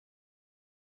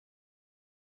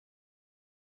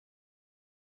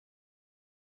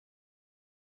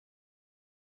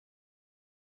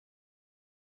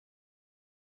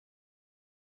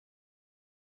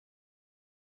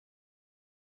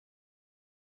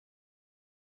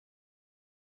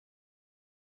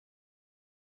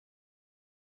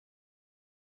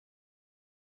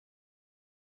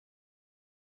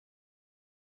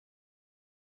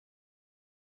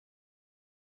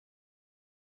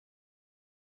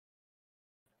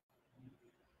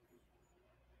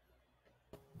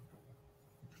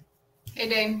Hey,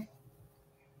 Dain.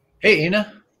 Hey,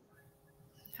 Ina.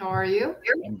 How are you?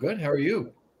 I'm good. How are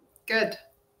you? Good.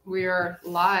 We are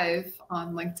live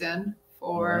on LinkedIn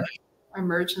All right. for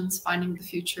Emergence Finding the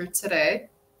Future today.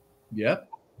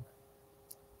 Yep.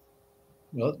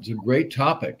 Well, it's a great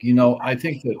topic. I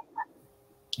think that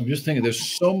I'm just thinking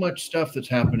there's so much stuff that's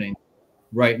happening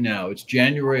right now. It's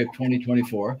January of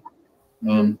 2024. hmm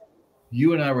Um,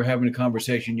 you and I were having a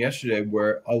conversation yesterday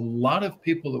where a lot of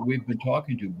people that we've been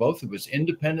talking to, both of us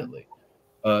independently,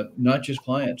 not just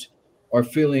clients, are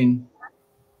feeling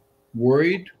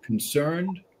worried,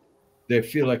 concerned. They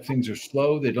feel like things are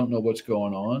slow. They don't know what's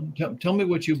going on. Tell me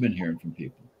what you've been hearing from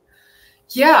people.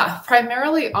 Yeah,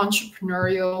 primarily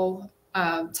entrepreneurial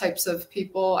types of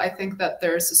people. I think that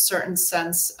there's a certain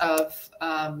sense of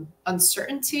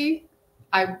uncertainty.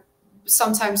 I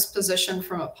sometimes position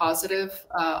from a positive,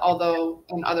 although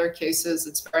in other cases,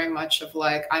 it's very much of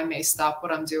like, I may stop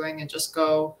what I'm doing and just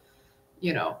go,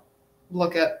 you know,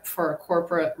 look at for a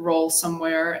corporate role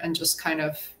somewhere and just kind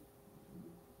of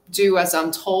do as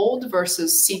I'm told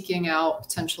versus seeking out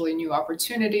potentially new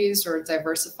opportunities or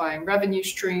diversifying revenue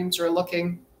streams or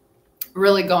looking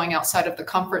really going outside of the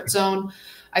comfort zone.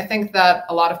 I think that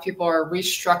a lot of people are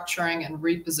restructuring and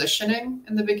repositioning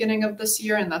in the beginning of this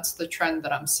year, and that's the trend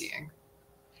that I'm seeing.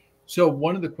 So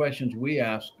one of the questions we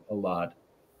ask a lot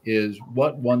is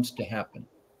what wants to happen?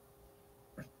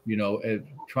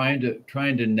 Trying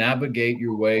to navigate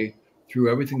your way through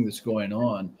everything that's going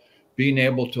on, being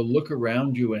able to look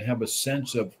around you and have a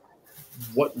sense of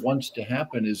what wants to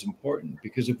happen is important.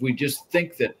 Because if we just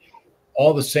think that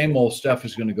all the same old stuff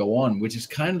is going to go on, which is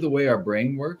kind of the way our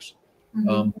brain works,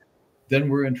 Mhm. then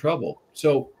we're in trouble.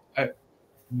 So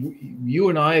you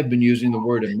and I have been using the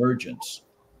word emergence.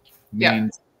 Yeah.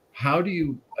 Means how do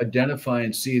you identify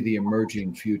and see the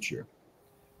emerging future?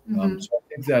 Mhm. So I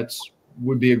think that's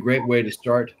would be a great way to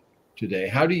start today.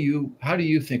 How do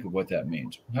you think of what that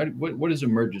means? What does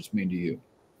emergence mean to you?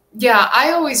 Yeah,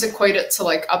 I always equate it to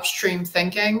like upstream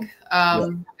thinking. Yeah,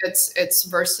 It's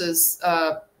versus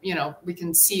we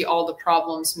can see all the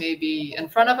problems maybe in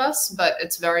front of us, but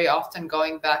it's very often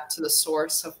going back to the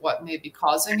source of what may be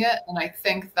causing it. And I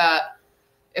think that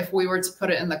if we were to put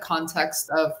it in the context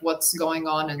of what's going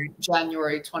on in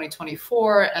January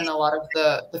 2024 and a lot of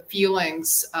the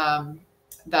feelings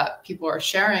that people are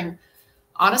sharing,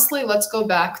 honestly, let's go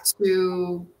back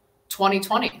to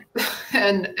 2020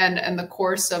 and the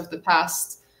course of the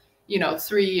past,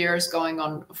 3 years going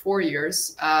on 4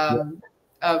 years yeah,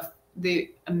 of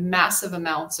the massive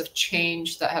amounts of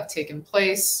change that have taken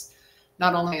place,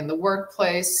 not only in the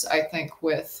workplace, I think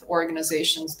with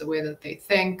organizations, the way that they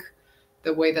think,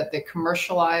 the way that they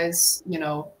commercialize,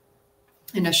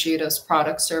 initiatives,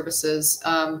 products, services.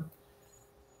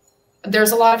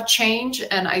 There's a lot of change,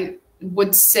 and I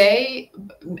would say,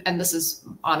 and this is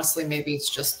honestly maybe it's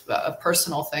just a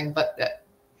personal thing, but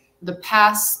the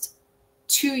past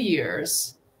 2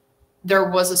 years there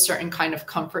was a certain kind of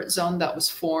comfort zone that was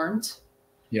formed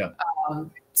yeah,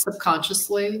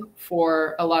 subconsciously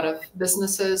for a lot of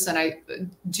businesses, and I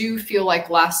do feel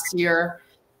like last year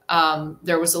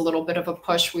there was a little bit of a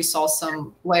push. We saw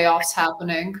some layoffs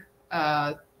happening.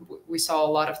 We saw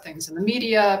a lot of things in the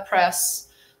media, press,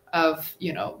 of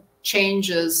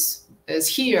change is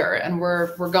here and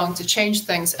we're going to change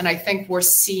things, and I think we're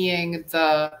seeing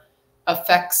the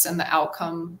effects and the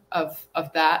outcome of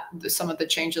that, some of the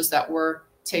changes that were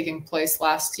taking place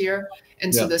last year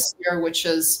into yeah, this year, which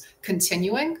is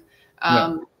continuing.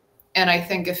 yeah. And I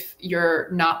think if you're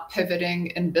not pivoting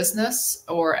in business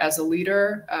or as a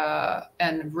leader,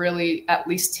 and really at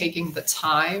least taking the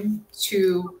time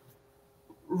to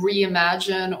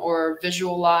reimagine or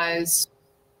visualize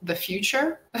the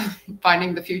future,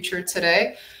 finding the future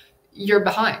today, you're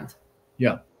behind.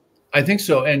 Yeah, I think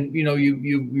so. And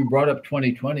you brought up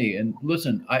 2020, and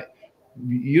listen,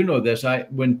 this. I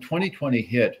when 2020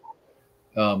 hit,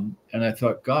 and I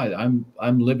thought, God,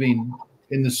 I'm living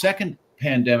in the second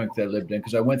pandemic that I lived in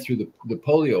because I went through the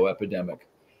polio epidemic,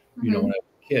 hmm when I was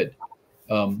a kid.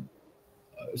 Um,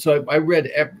 so I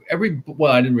read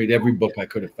well, I didn't read every book I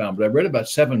could have found, but I read about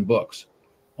 7 books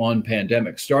on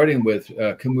pandemics, starting with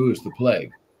Camus' The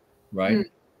Plague, right?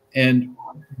 And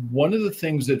one of the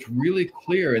things that's really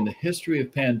clear in the history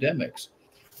of pandemics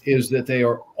is that they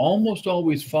are almost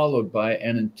always followed by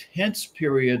an intense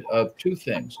period of two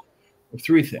things, or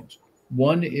three things.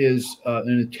 One is an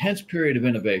intense period of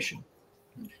innovation.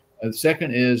 The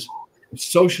second is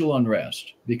social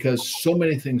unrest because so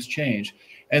many things change.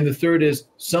 And the third is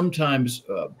sometimes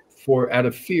for out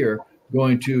of fear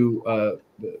going to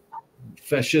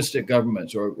fascistic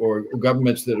governments or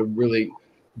governments that are really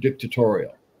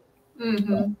dictatorial.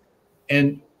 hmm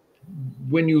And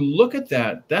when you look at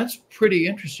that, that's pretty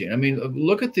interesting. I mean,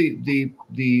 look at the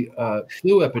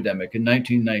flu epidemic in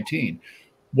 1919.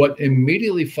 What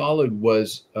immediately followed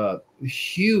was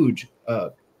huge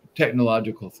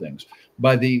technological things.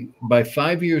 By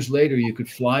 5 years later, you could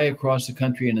fly across the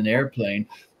country in an airplane,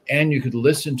 and you could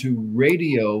listen to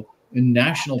radio and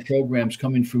national programs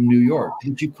coming from New York,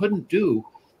 which you couldn't do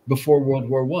before World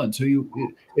War I. So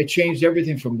it changed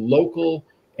everything from local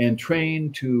and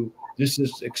train to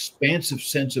this expansive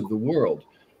sense of the world.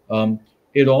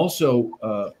 It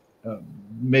also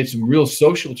made some real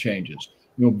social changes.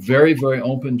 Very, very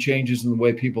open changes in the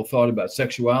way people thought about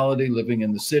sexuality, living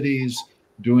in the cities,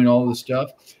 doing all this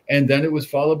stuff. And then it was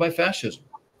followed by fascism.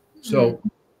 So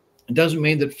it doesn't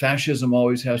mean that fascism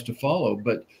always has to follow,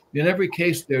 but in every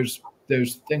case, there's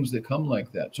things that come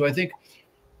like that. So I think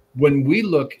when we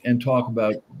look and talk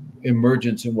about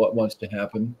emergence and what wants to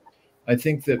happen, I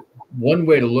think that one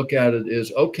way to look at it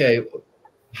is, okay,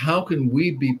 how can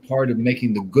we be part of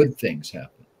making the good things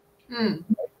happen?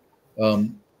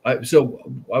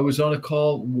 So I was on a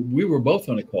call. We were both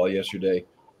on a call yesterday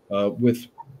with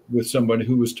somebody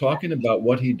who was talking about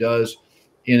what he does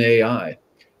in AI.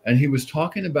 And he was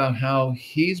talking about how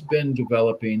he's been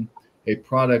developing a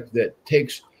product that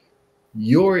takes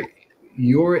your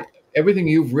everything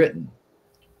you've written,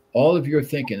 all of your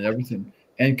thinking and everything,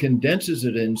 and condenses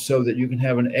it in so that you can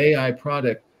have an AI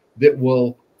product that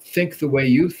will think the way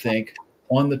you think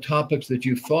on the topics that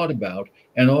you've thought about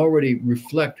and already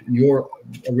reflect your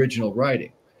original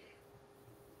writing.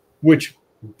 Which,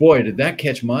 boy, did that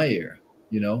catch my ear.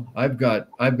 I've got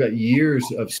years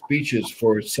of speeches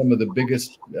for some of the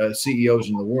biggest CEOs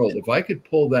in the world. If I could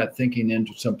pull that thinking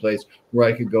into some place where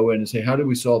I could go in and say, how do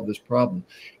we solve this problem?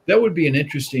 That would be an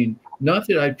interesting, not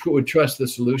that I would trust the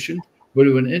solution, but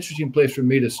it would be an interesting place for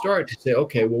me to start to say,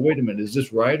 okay, well, wait a minute, is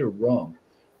this right or wrong?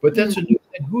 But that's a new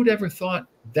thing. Who'd ever thought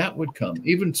that would come?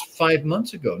 Even 5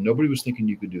 months ago, nobody was thinking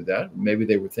you could do that. Maybe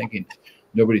they were thinking,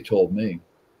 nobody told me.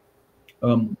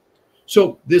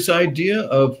 So this idea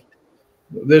of,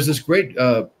 there's this great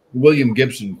William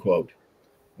Gibson quote,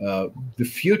 the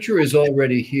future is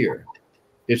already here.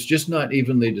 It's just not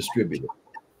evenly distributed.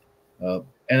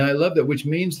 And I love that, which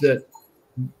means that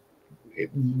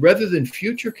rather than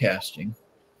future casting,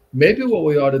 maybe what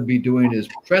we ought to be doing is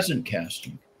present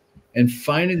casting and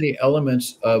finding the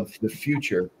elements of the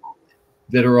future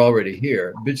that are already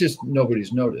here, but just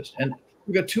nobody's noticed. And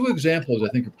we've got two examples I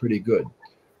think are pretty good.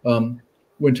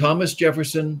 When Thomas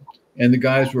Jefferson and the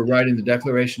guys were writing the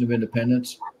Declaration of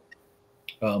Independence,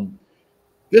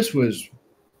 this was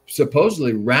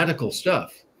supposedly radical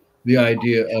stuff. The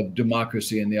idea of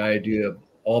democracy and the idea of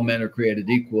all men are created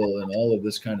equal and all of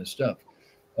this kind of stuff.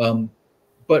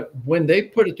 But when they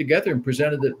put it together and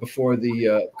presented it before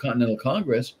the Continental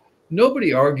Congress,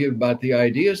 nobody argued about the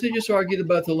ideas. They just argued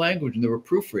about the language, and they were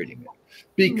proofreading it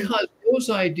because those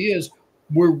ideas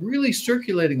were really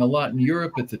circulating a lot in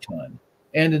Europe at the time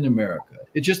and in America.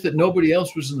 It's just that nobody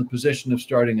else was in the position of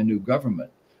starting a new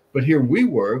government. But here we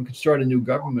were and could start a new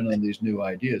government on these new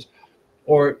ideas.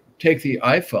 Or take the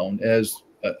iPhone as,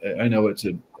 I know it's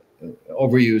an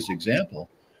overused example,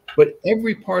 but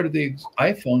every part of the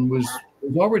iPhone was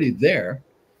already there.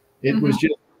 It was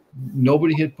just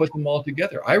nobody had put them all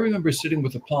together. I remember sitting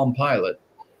with the Palm Pilot,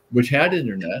 which had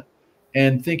internet,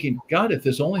 and thinking, God, if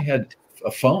this only had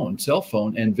a phone, cell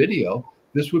phone, and video,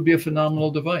 this would be a phenomenal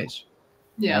device.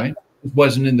 Yeah. Right? It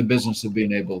wasn't in the business of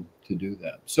being able to do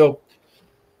that. So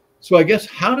I guess,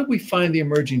 how do we find the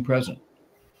emerging present?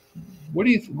 What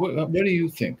do you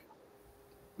think?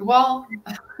 Well,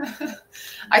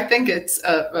 I think it's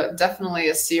definitely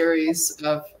a series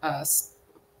of,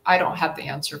 I don't have the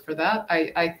answer for that.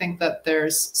 I think that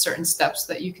there's certain steps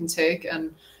that you can take.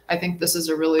 And I think this is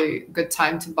a really good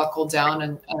time to buckle down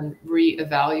and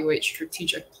reevaluate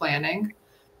strategic planning.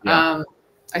 Yeah.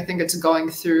 I think it's going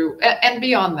through and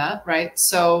beyond that, right?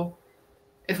 So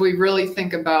if we really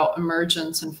think about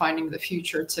emergence and finding the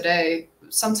future today,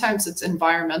 sometimes it's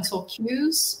environmental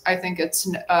cues. I think it's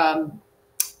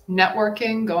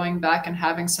networking, going back and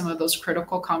having some of those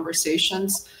critical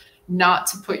conversations, not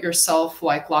to put yourself,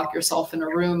 like lock yourself in a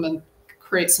room and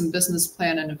create some business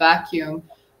plan in a vacuum.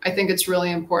 I think it's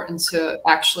really important to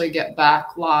actually get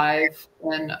back live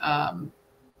and,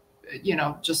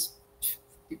 just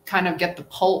kind of get the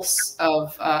pulse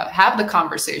of, have the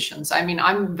conversations. I mean,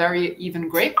 I'm very even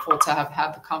grateful to have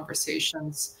had the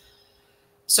conversations.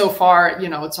 So far,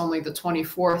 it's only the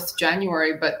 24th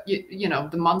January, but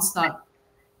the month's not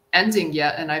ending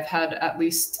yet. And I've had at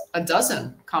least a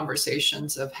dozen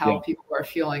conversations of how people are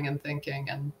feeling and thinking.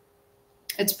 And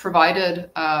it's provided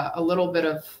a little bit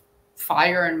of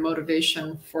fire and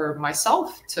motivation for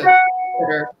myself to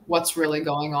consider what's really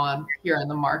going on here in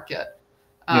the market.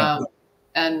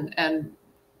 And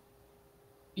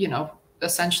you know,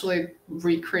 essentially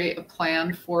recreate a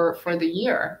plan for the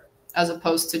year, as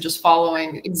opposed to just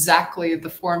following exactly the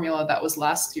formula that was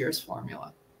last year's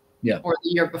formula. Or the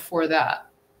year before that.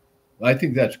 I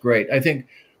think that's great. I think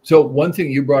so. One thing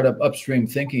you brought up, upstream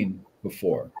thinking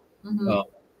before,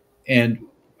 and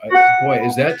boy,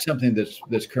 is that something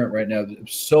that's current right now.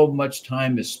 So much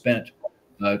time is spent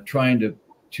trying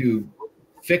to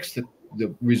fix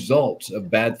the results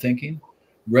of bad thinking,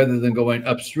 rather than going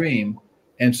upstream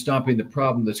and stopping the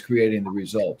problem that's creating the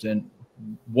results. And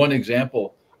one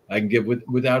example I can give,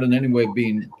 without in any way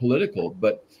being political,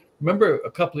 but remember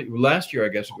last year, I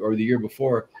guess, or the year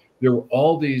before, there were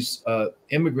all these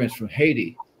immigrants from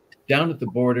Haiti down at the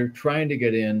border trying to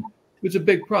get in. It was a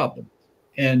big problem.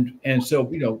 And so,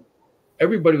 you know,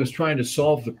 everybody was trying to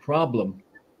solve the problem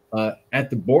at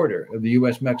the border of the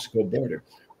US-Mexico border.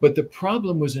 But the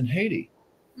problem was in Haiti.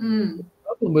 The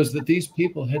problem was that these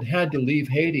people had to leave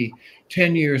Haiti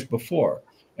 10 years before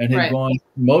and had gone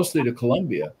mostly to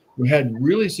Colombia, who had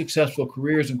really successful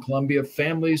careers in Colombia,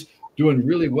 families doing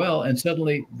really well. And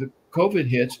suddenly the COVID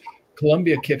hits,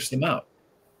 Colombia kicks them out.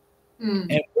 And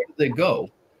where did they go?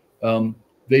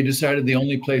 They decided the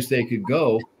only place they could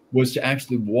go was to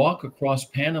actually walk across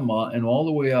Panama and all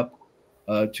the way up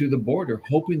to the border,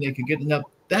 hoping they could get enough.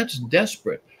 That's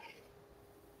desperate.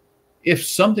 If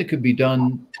something could be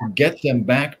done to get them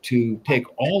back to take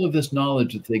all of this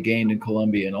knowledge that they gained in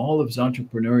Colombia and all of this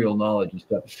entrepreneurial knowledge and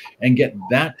stuff, and get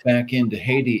that back into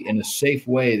Haiti in a safe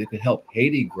way that could help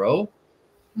Haiti grow,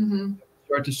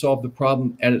 start to solve the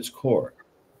problem at its core.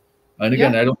 And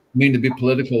again, I don't mean to be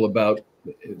political about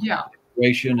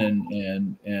immigration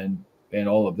and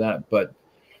all of that, but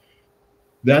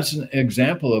that's an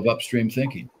example of upstream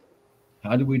thinking.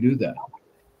 How do we do that?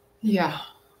 Yeah.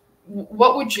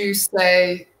 What would you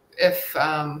say, if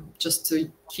just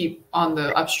to keep on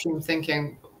the upstream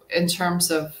thinking, in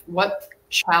terms of what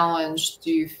challenge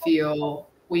do you feel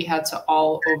we had to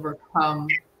all overcome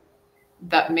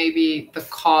that maybe the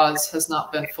cause has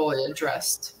not been fully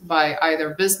addressed by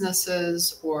either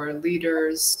businesses or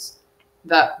leaders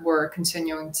that we're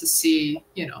continuing to see,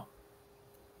 you know,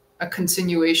 a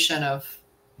continuation of,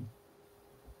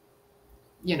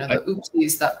 you know, the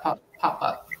oopsies that pop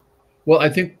up? Well, I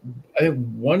think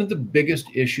one of the biggest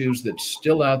issues that's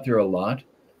still out there a lot,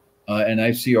 and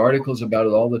I see articles about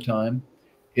it all the time,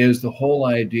 is the whole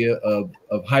idea of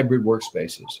hybrid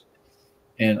workspaces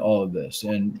and all of this.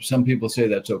 And some people say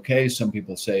that's okay. Some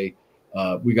people say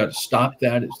we got to stop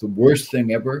that. It's the worst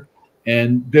thing ever.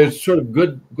 And there's sort of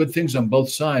good things on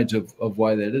both sides of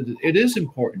why that is. It is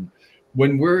important.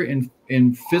 When we're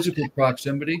in physical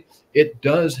proximity, it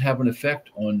does have an effect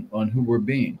on who we're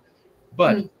being.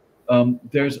 But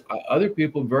there's other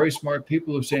people, very smart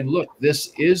people, who are saying, look,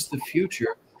 this is the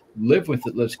future. Live with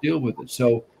it. Let's deal with it.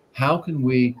 So how can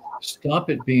we stop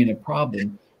it being a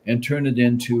problem and turn it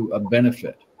into a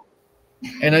benefit?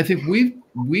 And I think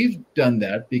we've done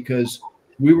that because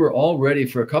we were already,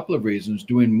 for a couple of reasons,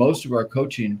 doing most of our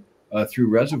coaching through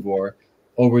Reservoir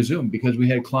over Zoom, because we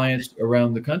had clients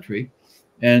around the country,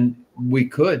 and we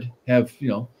could have, you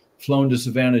know, flown to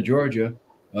Savannah, Georgia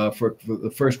for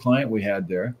the first client we had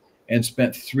there, and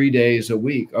spent 3 days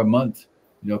a month,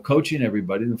 you know, coaching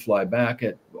everybody and fly back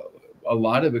at a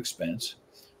lot of expense.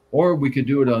 Or we could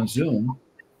do it on Zoom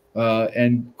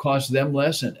and cost them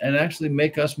less and actually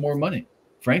make us more money,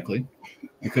 frankly,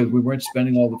 because we weren't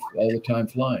spending all the time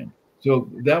flying. So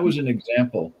that was an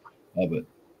example of it.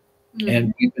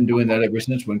 And we've been doing that ever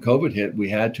since. When COVID hit, we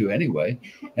had to anyway.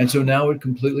 And so now it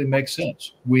completely makes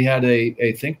sense. We had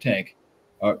a think tank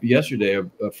yesterday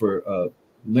for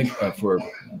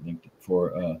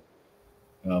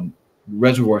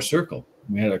Reservoir Circle.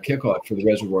 We had a kickoff for the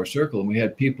Reservoir Circle, and we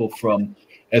had people from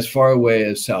as far away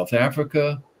as South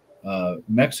Africa,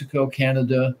 Mexico,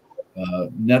 Canada,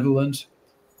 Netherlands,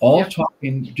 all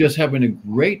talking, just having a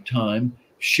great time,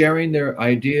 sharing their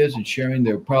ideas and sharing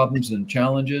their problems and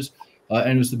challenges.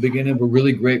 And it was the beginning of a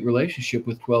really great relationship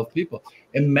with 12 people.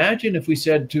 Imagine if we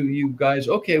said to you guys,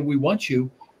 okay, we want you,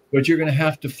 but you're going to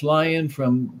have to fly in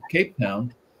from Cape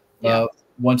Town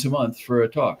once a month for a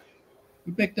talk.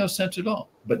 It would make no sense at all.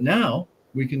 But now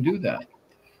we can do that.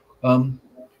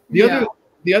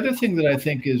 The other thing that I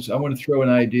think is, I want to throw an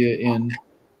idea in,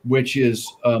 which is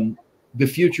the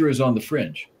future is on the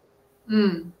fringe.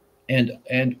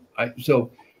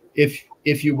 So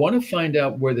if you want to find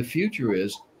out where the future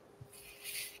is,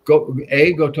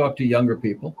 go talk to younger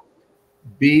people.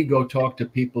 B, go talk to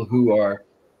people who are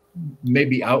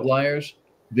maybe outliers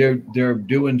they're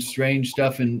doing strange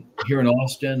stuff here in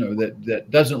Austin, or that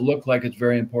doesn't look like it's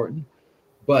very important.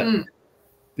 But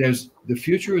the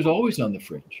future is always on the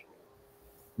fringe,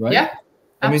 right? Yeah,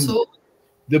 absolutely. I mean,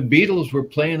 the Beatles were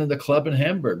playing in the club in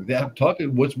Hamburg.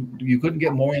 You couldn't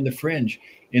get more on the fringe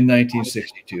in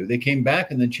 1962. They came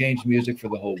back and then changed music for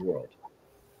the whole world.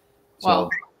 Well,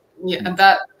 yeah, and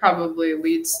that probably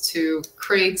leads to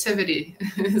creativity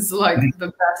is like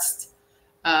the best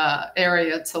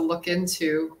area to look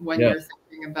into when you're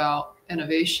thinking about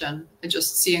innovation, and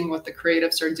just seeing what the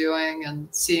creatives are doing and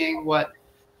seeing what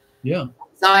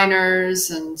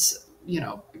designers and, you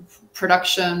know,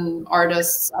 production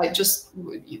artists,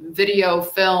 video,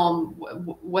 film,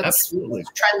 what's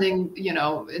trending, you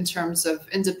know, in terms of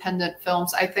independent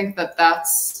films. I think that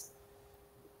that's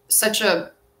such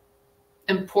a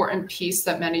important piece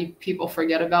that many people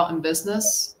forget about in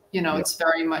business. You know, it's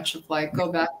very much of like,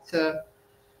 go back to,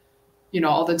 you know,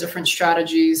 all the different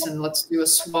strategies and let's do a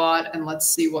SWOT and let's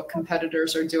see what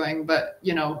competitors are doing. But,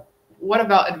 you know, what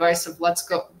about advice of let's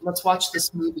watch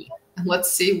this movie and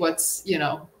let's see what's, you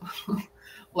know,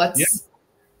 let's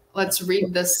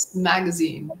read this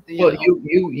magazine.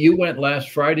 You went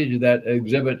last Friday to that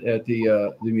exhibit at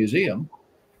the museum,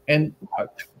 and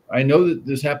I know that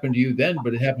this happened to you then,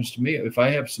 but it happens to me. If I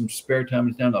have some spare time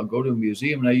in town, I'll go to a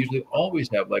museum, and I usually always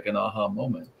have like an aha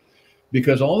moment,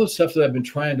 because all the stuff that I've been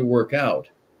trying to work out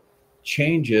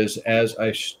changes as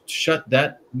I shut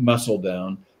that muscle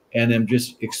down and am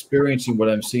just experiencing what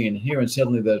I'm seeing here, and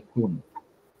suddenly that boom,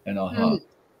 and aha.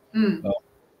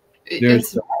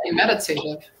 It's very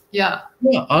meditative. Yeah.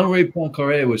 Henri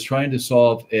Poincaré was trying to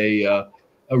solve a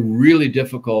really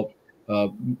difficult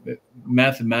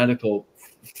mathematical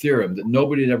theorem that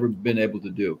nobody had ever been able to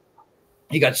do.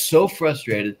 He got so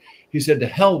frustrated, he said, to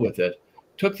hell with it,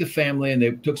 took the family and they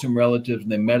took some relatives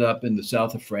and they met up in the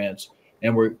south of France,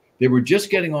 and they were just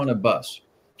getting on a bus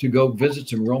to go visit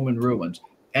some Roman ruins.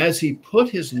 As he put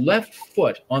his left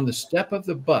foot on the step of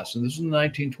the bus, and this was in the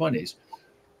 1920s,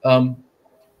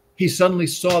 he suddenly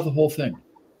saw the whole thing.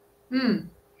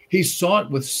 He saw it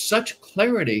with such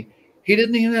clarity, he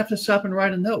didn't even have to stop and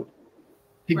write a note.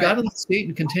 He got on the seat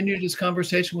and continued his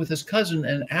conversation with his cousin,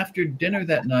 and after dinner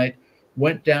that night,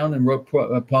 went down and wrote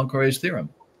Poincaré's theorem.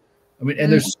 I mean, and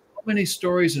there's so many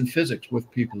stories in physics with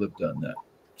people who've done that.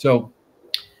 So,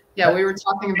 yeah, we were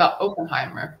talking about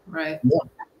Oppenheimer, right? Yeah.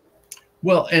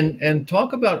 Well, and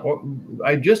talk about,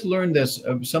 I just learned this,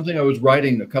 something I was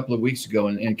writing a couple of weeks ago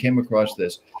and came across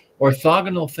this,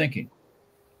 orthogonal thinking,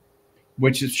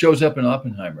 which shows up in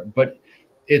Oppenheimer, but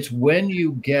it's when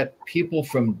you get people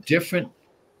from different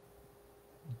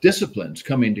disciplines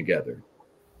coming together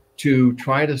to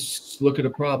try to look at a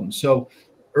problem. So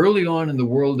early on in the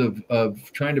world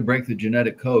of trying to break the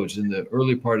genetic codes in the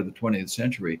early part of the 20th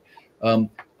century,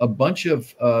 a bunch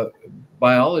of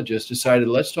biologists decided,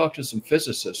 let's talk to some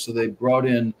physicists. So they brought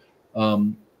in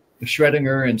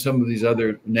Schrödinger and some of these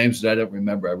other names that I don't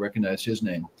remember. I recognize his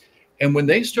name. And when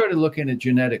they started looking at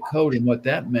genetic code and what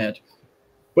that meant,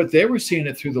 but they were seeing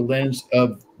it through the lens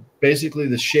of basically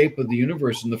the shape of the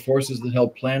universe and the forces that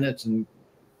held planets and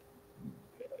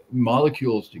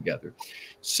molecules together.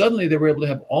 Suddenly they were able to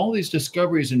have all these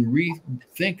discoveries and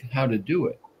rethink how to do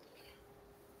it.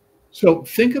 So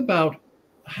think about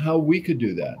how we could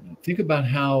do that. Think about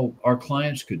how our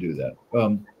clients could do that.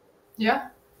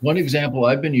 One example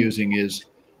I've been using is,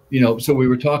 so we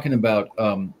were talking about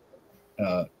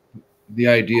the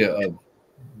idea of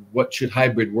what should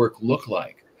hybrid work look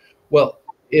like. Well,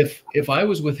 if I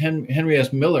was with Henry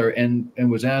S. Miller and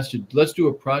was asked to, let's do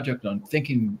a project on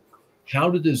thinking how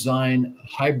to design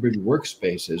hybrid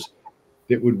workspaces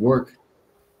that would work.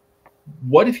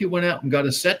 What if you went out and got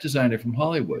a set designer from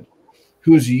Hollywood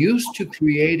who's used to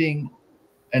creating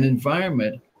an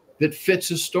environment that fits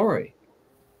a story?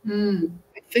 He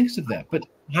thinks of that, but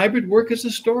hybrid work is a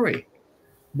story.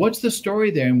 What's the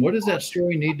story there, and what does that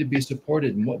story need to be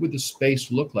supported, and what would the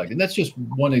space look like? And that's just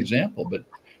one example, but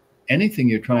anything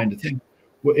you're trying to think,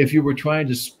 if you were trying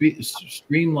to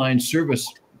streamline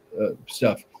service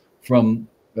stuff from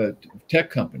tech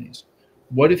companies,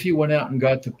 what if you went out and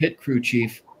got the pit crew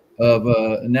chief of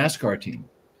a NASCAR team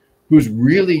who's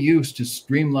really used to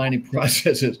streamlining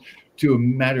processes to a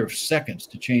matter of seconds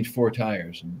to change 4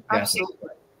 tires and gasoline? Absolutely.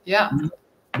 Yeah.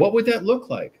 What would that look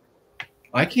like?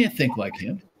 I can't think like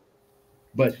him,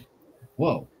 but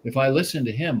whoa, if I listen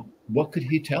to him, what could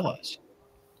he tell us?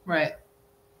 Right.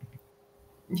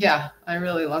 Yeah, I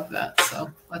really love that.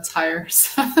 So let's hire.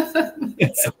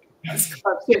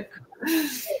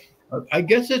 I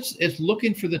guess it's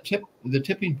looking for the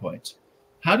tipping points.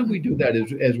 How do we do that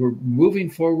as we're moving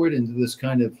forward into this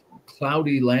kind of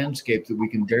cloudy landscape that we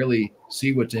can barely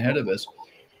see what's ahead of us.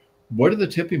 What are the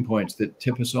tipping points that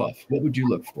tip us off? What would you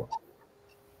look for?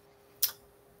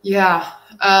 Yeah.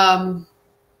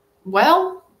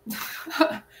 Well,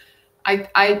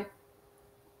 I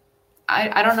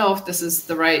don't know if this is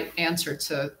the right answer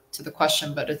to the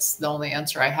question, but it's the only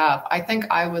answer I have. I think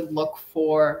I would look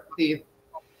for the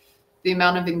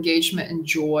amount of engagement and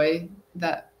joy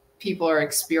that people are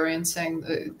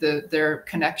experiencing, their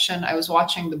connection. I was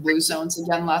watching the Blue Zones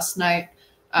again last night,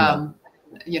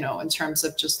 you know, in terms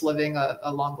of just living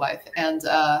a long life. And,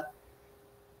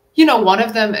 you know, one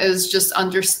of them is just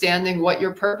understanding what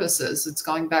your purpose is. It's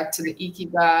going back to the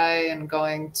ikigai and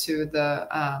going to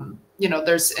the, you know,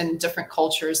 there's in different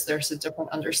cultures, there's a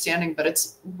different understanding, but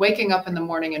it's waking up in the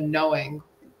morning and knowing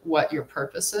what your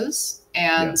purpose is.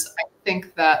 And I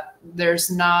think that there's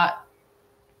not,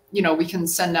 you know, we can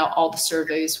send out all the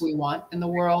surveys we want in the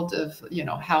world of, you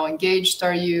know, how engaged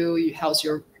are you? How's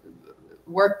your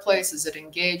workplace? Is it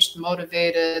engaged,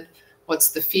 motivated?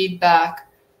 What's the feedback?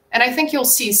 And I think you'll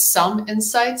see some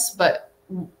insights, but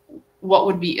what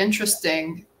would be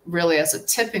interesting really as a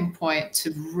tipping point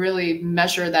to really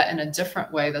measure that in a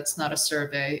different way that's not a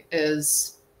survey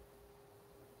is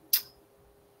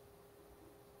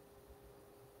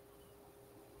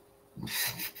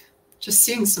just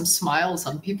seeing some smiles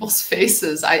on people's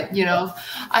faces. I know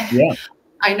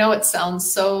it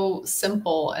sounds so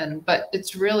simple, but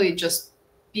it's really just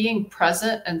being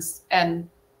present and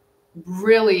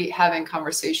really having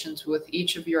conversations with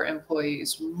each of your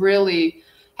employees, really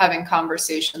having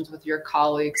conversations with your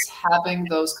colleagues, having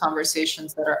those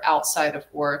conversations that are outside of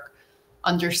work,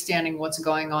 understanding what's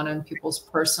going on in people's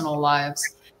personal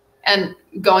lives. And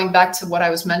going back to what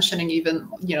I was mentioning, even,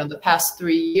 you know, the past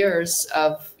 3 years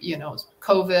of, you know,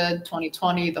 COVID,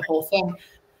 2020, the whole thing,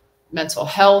 mental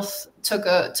health took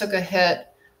a hit.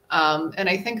 And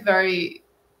I think very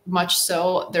much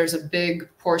so, there's a big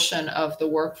portion of the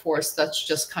workforce that's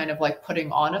just kind of like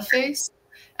putting on a face.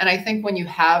 And I think when you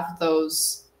have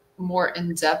those more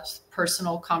in-depth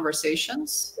personal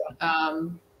conversations,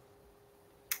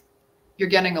 you're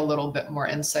getting a little bit more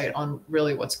insight on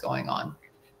really what's going on.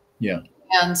 Yeah.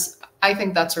 And I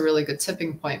think that's a really good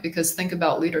tipping point, because think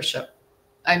about leadership.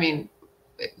 I mean,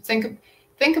 think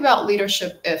about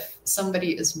leadership if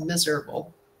somebody is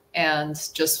miserable and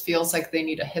just feels like they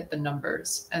need to hit the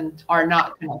numbers and are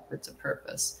not connected to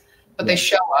purpose, but they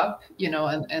show up, you know,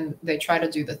 and they try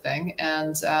to do the thing.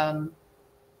 And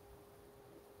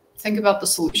think about the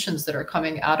solutions that are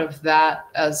coming out of that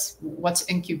as what's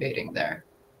incubating there.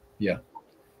 Yeah.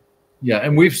 Yeah.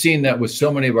 And we've seen that with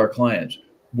so many of our clients.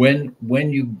 When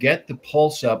you get the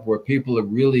pulse up where people are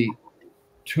really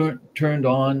turned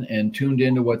on and tuned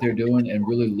into what they're doing and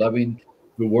really loving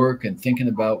the work and thinking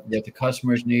about what the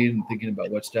customers need and thinking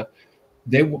about what stuff,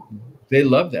 they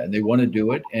love that and they want to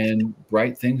do it, and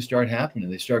bright things start happening.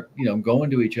 They start, you know,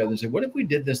 going to each other and say, what if we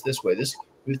did this way?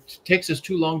 It takes us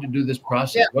too long to do this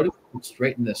process. Yeah. What if we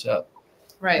straighten this up?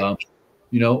 Right.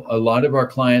 You know, a lot of our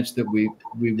clients that we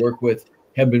work with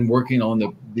have been working on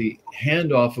the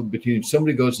handoff of between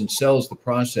somebody goes and sells the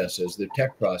processes, the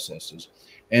tech processes,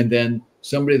 and then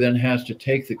somebody then has to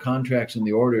take the contracts and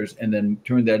the orders and then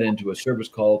turn that into a service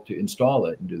call to install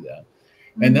it and do that.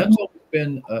 Mm-hmm. And that's always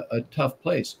been a tough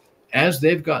place. As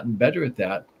they've gotten better at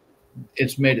that,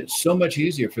 it's made it so much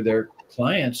easier for their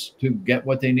clients to get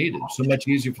what they needed, so much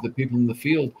easier for the people in the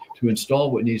field to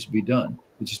install what needs to be done.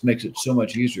 It just makes it so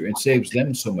much easier and saves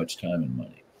them so much time and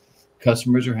money.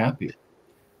 Customers are happier.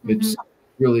 It's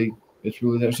really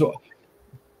there. So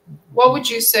what would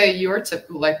you say your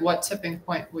what tipping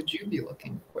point would you be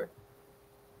looking for?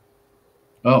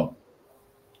 Oh,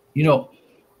 you know,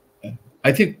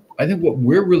 I think what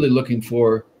we're really looking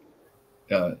for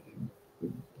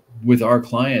with our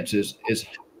clients is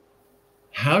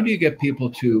how do you get people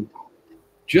to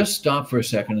just stop for a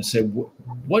second and say,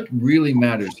 what really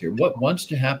matters here? What wants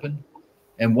to happen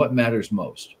and what matters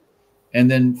most? And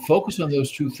then focus on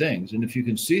those two things. And if you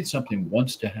can see something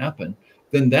wants to happen,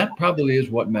 then that probably is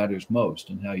what matters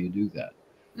most and how you do that.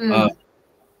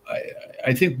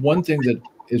 I think one thing that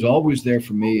is always there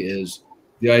for me is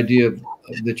the idea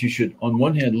that you should, on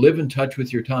one hand, live in touch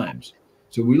with your times.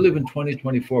 So we live in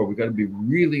 2024. We've got to be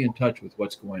really in touch with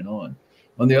what's going on.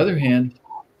 On the other hand,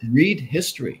 read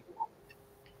history.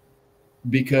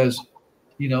 Because,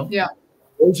 you know,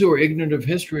 those who are ignorant of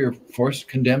history are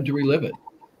condemned to relive it.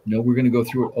 You know, we're going to go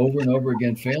through it over and over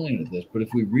again, failing at this. But if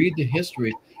we read the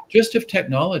history, just of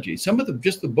technology, some of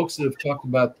the books that have talked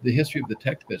about the history of the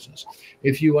tech business,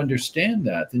 if you understand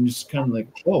that, then just kind of like,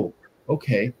 oh,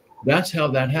 okay, that's how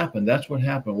that happened. That's what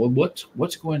happened. Well,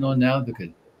 what's going on now that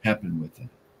could happen with it?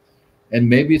 And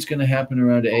maybe it's going to happen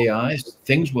around AI.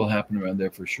 Things will happen around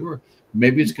there for sure.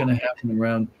 Maybe it's going to happen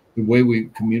around the way we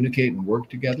communicate and work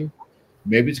together.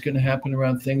 Maybe it's going to happen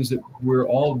around things that we're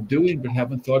all doing but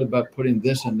haven't thought about putting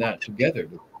this and that together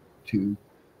to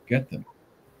get them.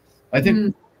 I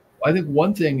think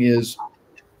one thing is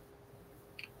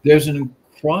there's a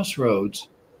crossroads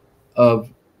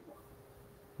of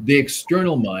the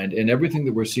external mind and everything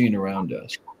that we're seeing around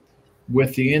us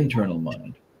with the internal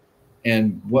mind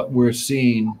and what we're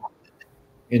seeing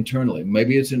internally.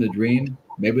 Maybe it's in a dream.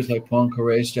 Maybe it's like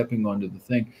Poincaré stepping onto the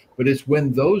thing. But it's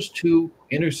when those two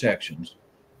intersections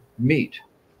meet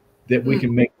that we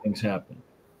can make things happen.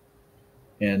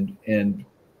 And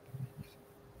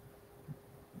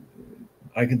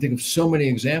I can think of so many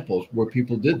examples where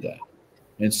people did that.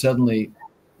 And suddenly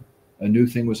a new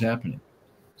thing was happening.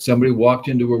 Somebody walked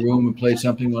into a room and played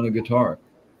something on a guitar,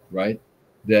 right?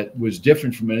 That was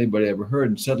different from anybody ever heard.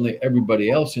 And suddenly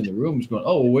everybody else in the room was going,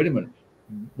 oh, well, wait a minute.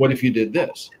 What if you did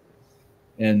this?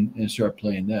 And start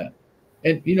playing that.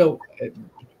 And, you know,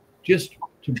 just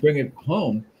to bring it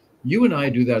home, you and I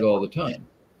do that all the time.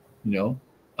 You know,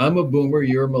 I'm a boomer,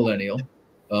 you're a millennial.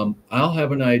 I'll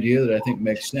have an idea that I think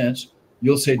makes sense.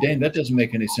 You'll say, Dain, that doesn't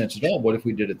make any sense at all. What if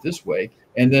we did it this way?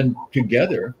 And then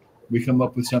together we come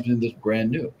up with something that's brand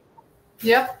new.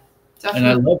 Yep, definitely. And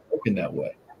I love working that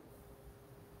way.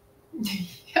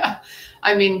 Yeah.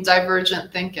 I mean,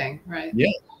 divergent thinking, right? Yeah.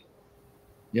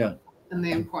 Yeah. And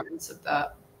the importance of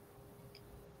that.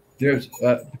 There's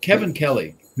Kevin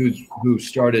Kelly, who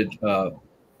started a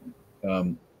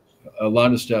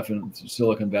lot of stuff in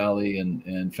Silicon Valley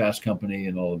and Fast Company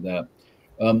and all of that.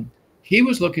 He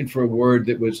was looking for a word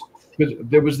that was, because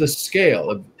there was the scale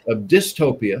of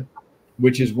dystopia,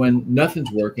 which is when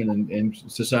nothing's working and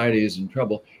society is in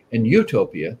trouble, and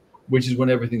utopia, which is when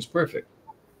everything's perfect.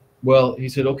 Well, he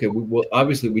said, okay, well,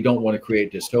 obviously we don't want to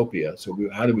create dystopia. So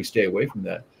how do we stay away from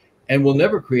that? And we'll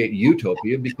never create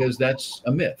utopia because that's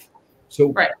a myth.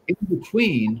 So in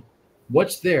between,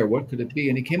 what's there? What could it be?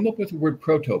 And he came up with the word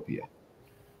protopia,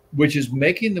 which is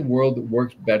making the world that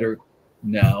works better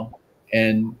now.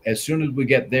 And as soon as we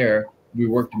get there, we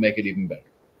work to make it even better.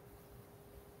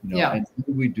 You know, yeah. And how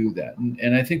do we do that?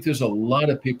 And I think there's a lot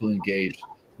of people engaged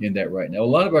in that right now. A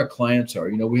lot of our clients are,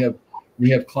 you know, we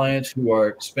have clients who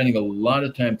are spending a lot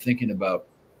of time thinking about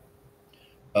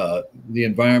the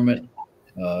environment,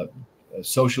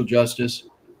 social justice,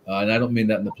 and I don't mean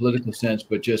that in the political sense,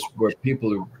 but just where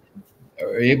people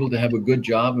are able to have a good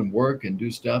job and work and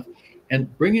do stuff,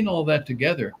 and bringing all that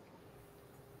together.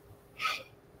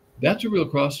 That's a real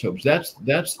crossroads. That's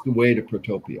the way to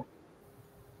protopia.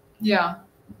 Yeah.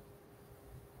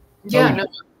 Yeah.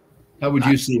 How would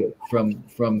you see it from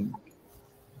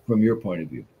your point of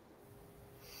view?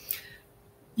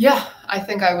 Yeah, I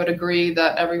think I would agree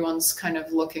that everyone's kind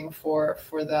of looking for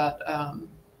that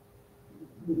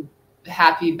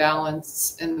happy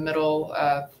balance in the middle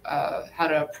of how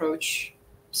to approach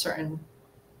certain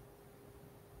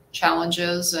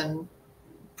challenges and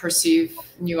perceive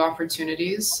new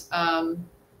opportunities. I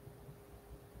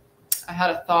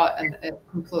had a thought and it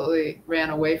completely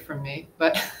ran away from me,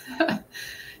 but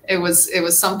it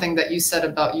was something that you said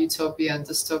about utopia and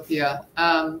dystopia.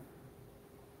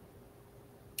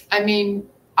 I mean,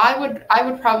 I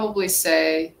would probably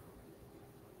say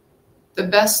the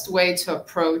best way to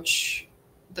approach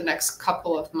the next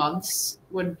couple of months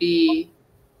would be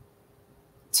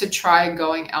to try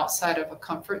going outside of a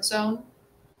comfort zone.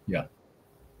 Yeah.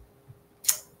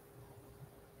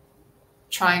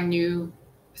 Trying new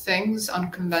things,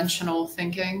 unconventional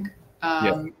thinking.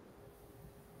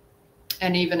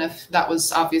 And even if that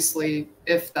was obviously,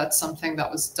 if that's something that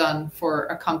was done for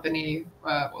a company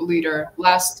leader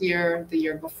last year, the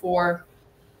year before,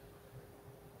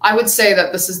 I would say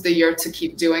that this is the year to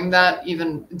keep doing that,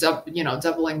 even, you know,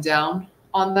 doubling down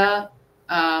on that.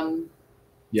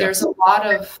 There's a lot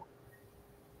of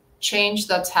change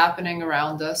that's happening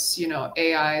around us. You know,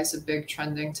 AI is a big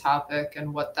trending topic,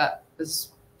 and what that is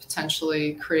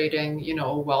potentially creating, you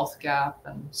know, a wealth gap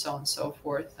and so on and so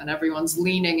forth. And everyone's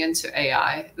leaning into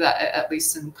AI, that at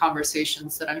least in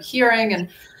conversations that I'm hearing. And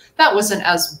that wasn't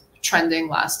as trending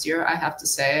last year, I have to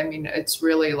say. I mean, it's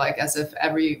really like as if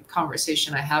every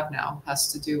conversation I have now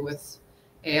has to do with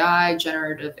AI,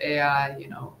 generative AI, you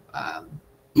know.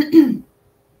 And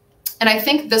I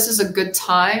think this is a good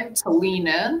time to lean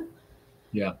in,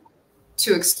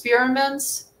 to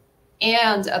experiment,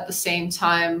 and at the same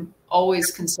time,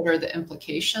 always consider the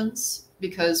implications,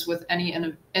 because with any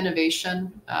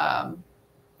innovation, and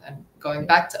going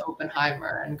back to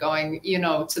Oppenheimer and going, you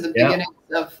know, to the beginning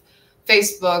of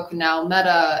Facebook, now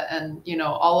Meta, and, you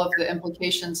know, all of the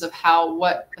implications of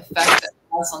what effect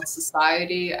has on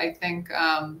society. I think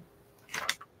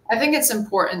it's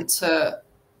important to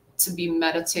be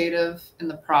meditative in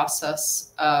the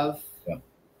process of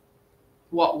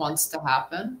what wants to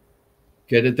happen.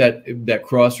 Get at that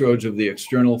crossroads of the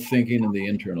external thinking and the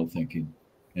internal thinking,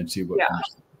 and see what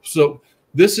comes. So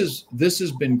this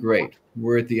has been great.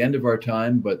 We're at the end of our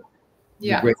time, but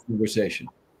a great conversation.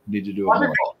 Need to do it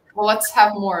more. Well, let's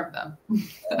have more of them.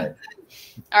 All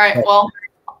right. Well,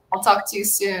 I'll talk to you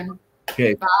soon.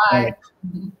 Okay. Bye.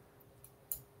 Bye.